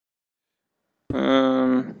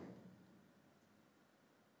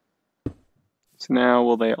So now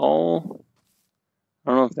will they all... I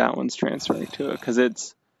don't know if that one's transferring to it, because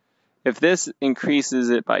it's... If this increases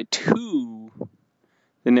it by 2,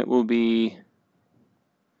 then it will be...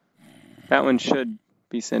 That one should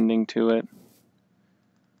be sending to it.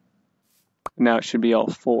 Now it should be all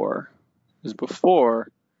 4. Because before...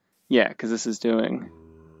 Yeah, because this is doing...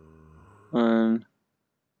 1...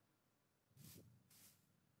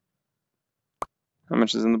 How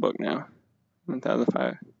much is in the book now?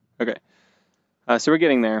 1,005. Okay. So we're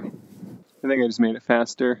getting there. I think I just made it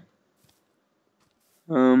faster.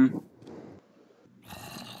 Okay.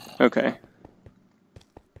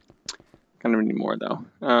 Kind of need more though.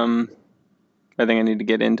 I think I need to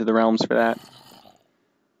get into the realms for that.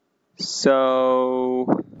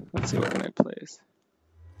 So let's see, what can I place?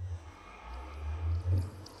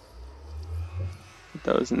 Put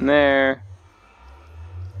those in there.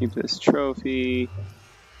 Keep this trophy.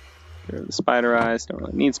 Get rid of the spider eyes. Don't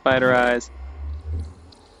really need spider eyes.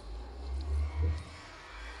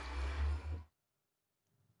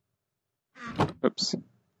 Oops.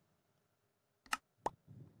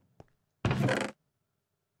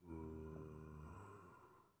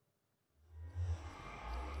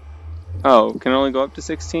 Oh, can it only go up to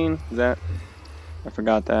 16? Is that? I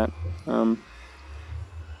forgot that. I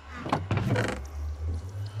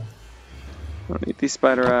don't need these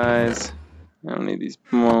spider eyes. I don't need these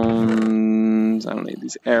bones. I don't need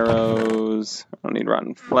these arrows. I don't need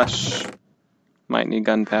rotten flesh. Might need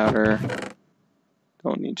gunpowder.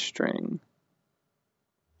 Don't need string.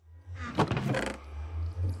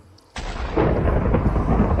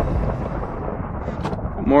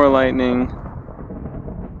 More lightning.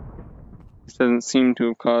 This doesn't seem to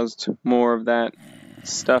have caused more of that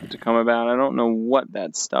stuff to come about. I don't know what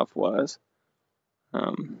that stuff was. I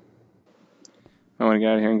want to get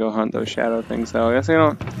out of here and go hunt those shadow things, though. I guess I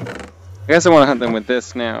want to hunt them with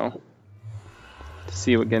this now to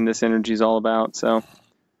see what getting this energy is all about. So,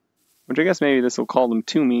 which I guess maybe this will call them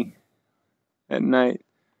to me at night.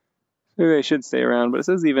 Maybe I should stay around, but it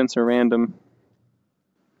says the events are random.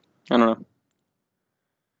 I don't know.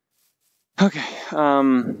 Okay.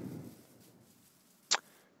 So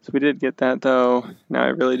we did get that, though. Now I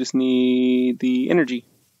really just need the energy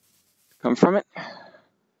to come from it.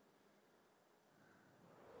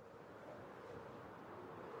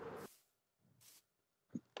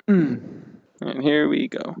 And here we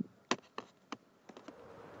go.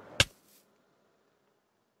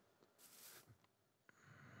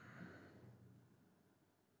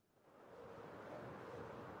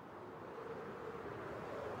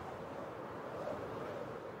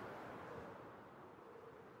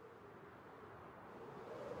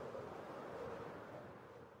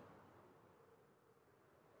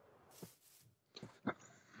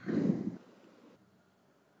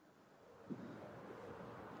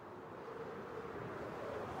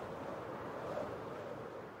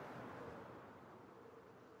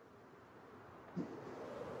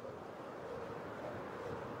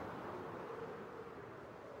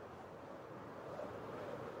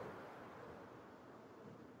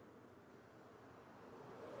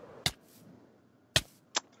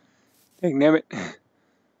 Dang nabbit.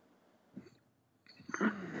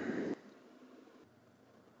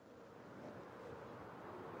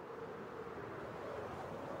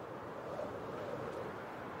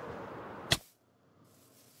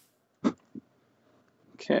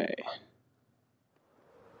 Okay.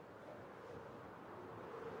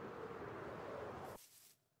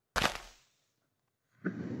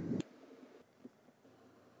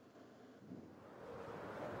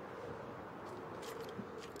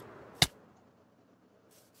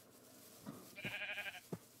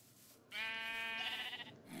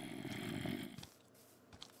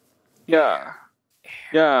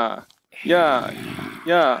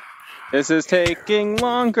 Yeah. This is taking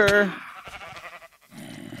longer.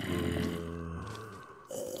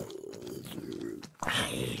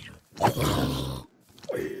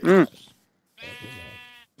 There's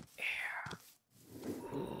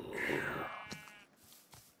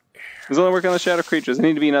only working on the shadow creatures. I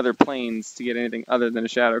need to be in other planes to get anything other than a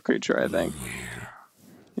shadow creature, I think.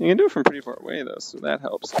 You can do it from pretty far away, though, so that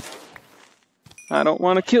helps. I don't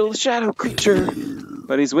want to kill the shadow creature,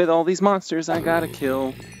 but he's with all these monsters I gotta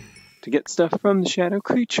kill to get stuff from the shadow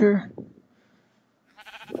creature.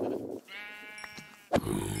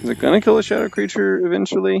 Is it gonna kill the shadow creature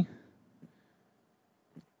eventually?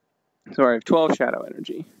 So I have 12 shadow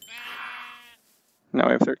energy. Now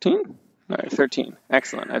I have 13? No, I have 13.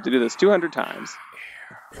 Excellent. I have to do this 200 times.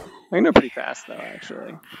 I can do it pretty fast, though,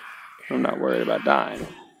 actually. I'm not worried about dying.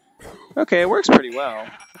 Okay, it works pretty well.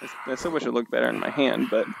 I still wish it looked better in my hand,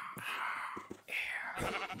 but...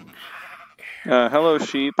 Hello,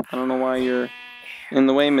 sheep. I don't know why you're in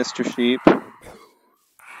the way, Mr. Sheep. How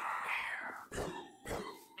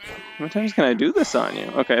many times can I do this on you?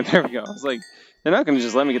 Okay, there we go. I was like, they're not going to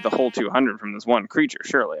just let me get the whole 200 from this one creature,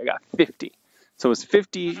 surely. I got 50. So it's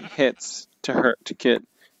 50 hits to hurt to get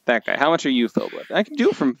that guy. How much are you filled with? I can do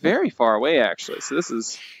it from very far away, actually, so this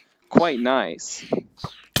is quite nice.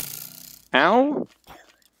 Ow?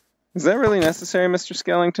 Is that really necessary, Mr.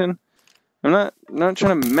 Skellington? I'm not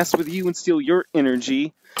trying to mess with you and steal your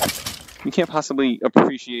energy. You can't possibly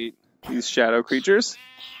appreciate these shadow creatures.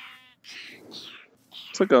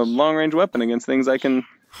 It's like a long-range weapon against things I can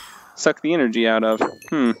suck the energy out of.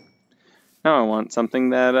 Now I want something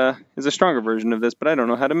that is a stronger version of this, but I don't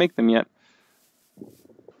know how to make them yet.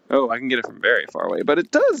 Oh, I can get it from very far away, but it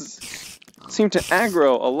does seem to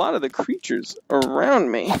aggro a lot of the creatures around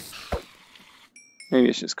me. Maybe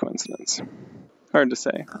it's just coincidence. Hard to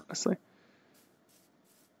say, honestly.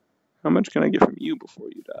 How much can I get from you before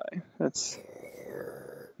you die?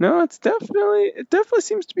 No, it definitely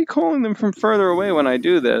seems to be calling them from further away when I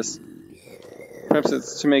do this. Perhaps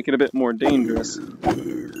it's to make it a bit more dangerous.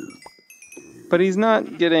 But he's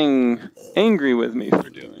not getting angry with me for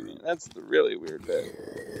doing it. That's the really weird bit.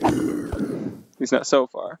 He's not so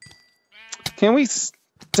far. Can we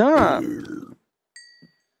stop?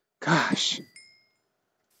 Gosh.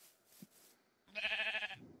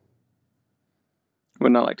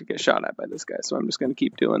 Would not like to get shot at by this guy, so I'm just going to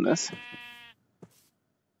keep doing this.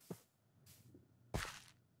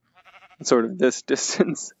 Sort of this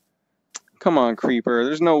distance. Come on, creeper.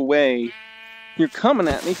 There's no way you're coming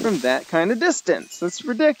at me from that kind of distance. That's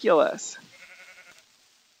ridiculous.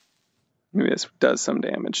 Maybe this does some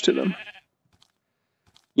damage to them.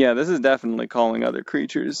 Yeah, this is definitely calling other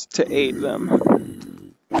creatures to aid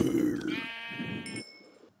them.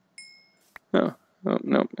 Oh,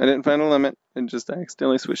 no. I didn't find a limit. I just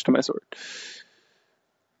accidentally switched to my sword.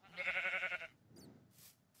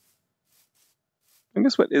 I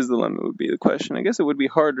guess what is the limit would be the question. I guess it would be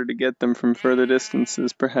harder to get them from further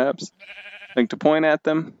distances, perhaps. Like to point at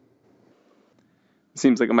them. It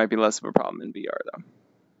seems like it might be less of a problem in VR, though.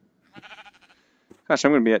 Gosh,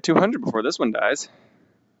 I'm going to be at 200 before this one dies.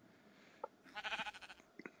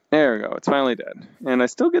 There we go. It's finally dead. And I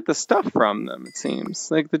still get the stuff from them, it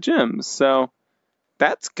seems. Like the gems. So,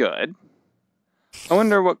 that's good. I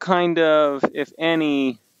wonder what kind of, if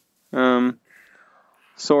any,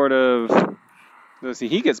 sort of... Let's see,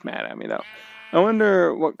 he gets mad at me, though. I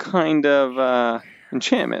wonder what kind of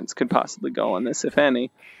enchantments could possibly go on this, if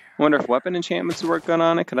any. I wonder if weapon enchantments would work good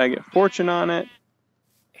on it. Could I get fortune on it?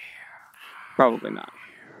 Probably not.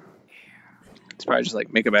 It's probably just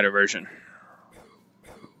like, make a better version.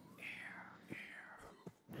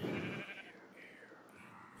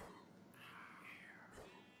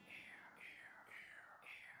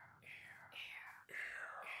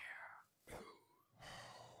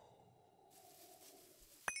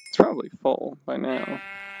 It's probably full by now.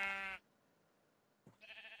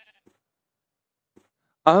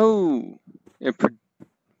 Oh!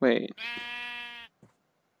 Wait.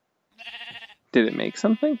 Did it make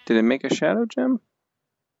something? Did it make a shadow gem?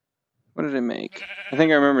 What did it make? I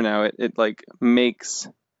think I remember now. It like makes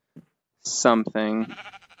something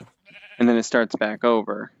and then it starts back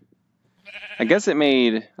over. I guess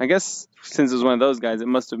since it was one of those guys, it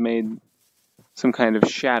must have made some kind of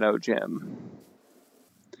shadow gem.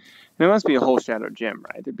 And it must be a whole shadow gem,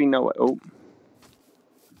 right? There'd be no way. Oh.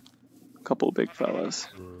 A couple of big fellas.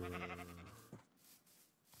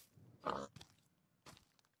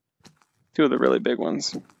 Two of the really big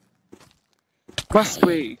ones. Must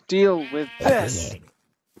we deal with this?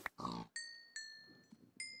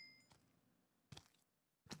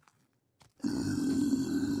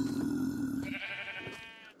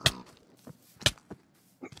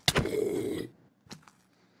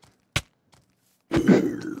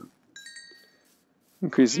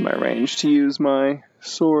 Increases my range to use my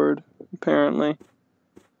sword, apparently.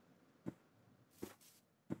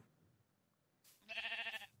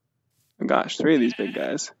 Oh gosh, 3 of these big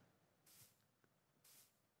guys.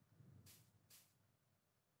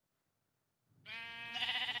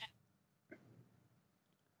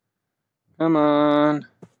 Come on.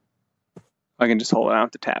 I can just hold it. I don't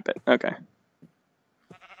have to tap it. Okay.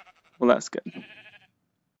 Well, that's good.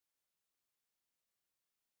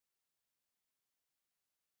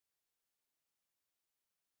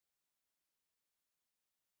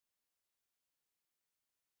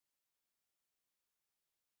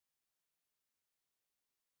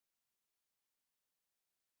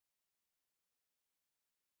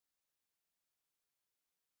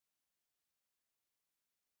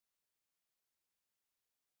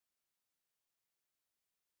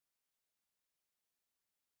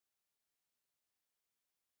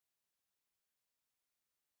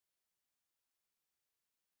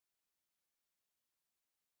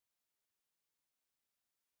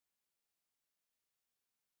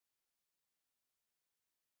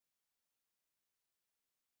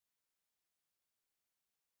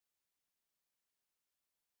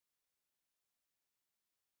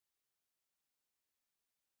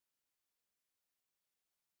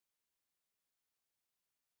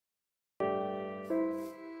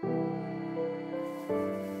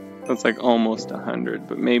 That's like almost 100,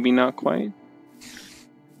 but maybe not quite.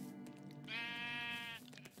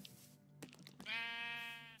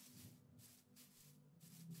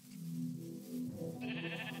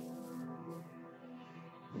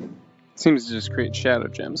 Seems to just create shadow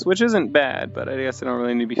gems, which isn't bad, but I guess I don't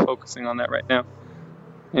really need to be focusing on that right now.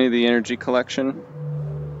 Any of the energy collection.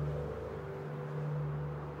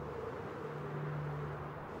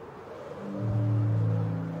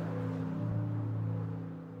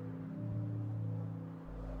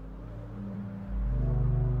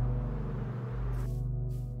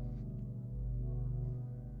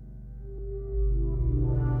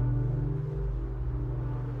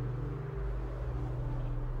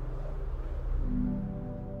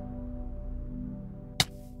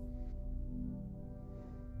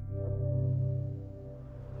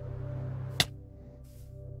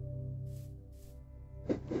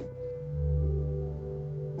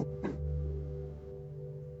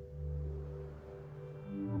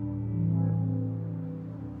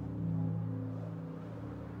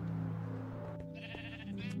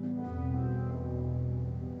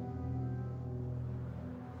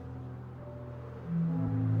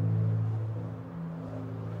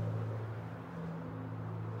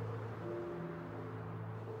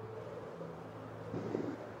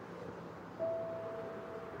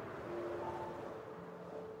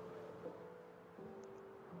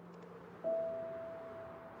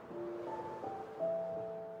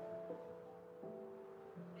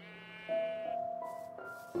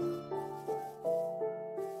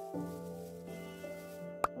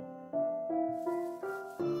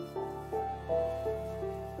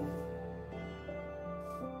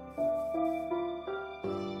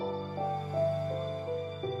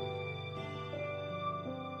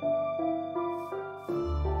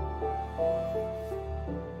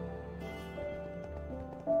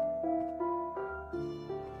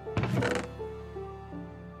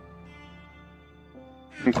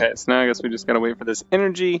 Okay, so now I guess we just gotta wait for this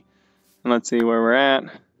energy, and let's see where we're at.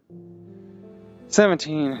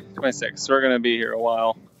 17:26, so we're gonna be here a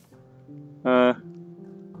while. So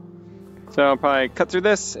I'll probably cut through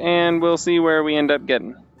this, and we'll see where we end up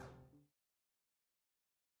getting.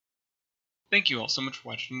 Thank you all so much for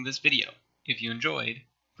watching this video. If you enjoyed,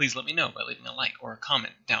 please let me know by leaving a like or a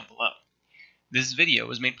comment down below. This video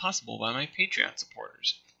was made possible by my Patreon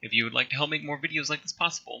supporters. If you would like to help make more videos like this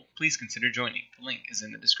possible, please consider joining. The link is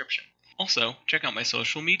in the description. Also, check out my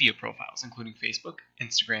social media profiles, including Facebook,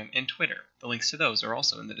 Instagram, and Twitter. The links to those are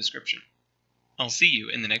also in the description. I'll see you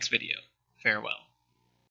in the next video. Farewell.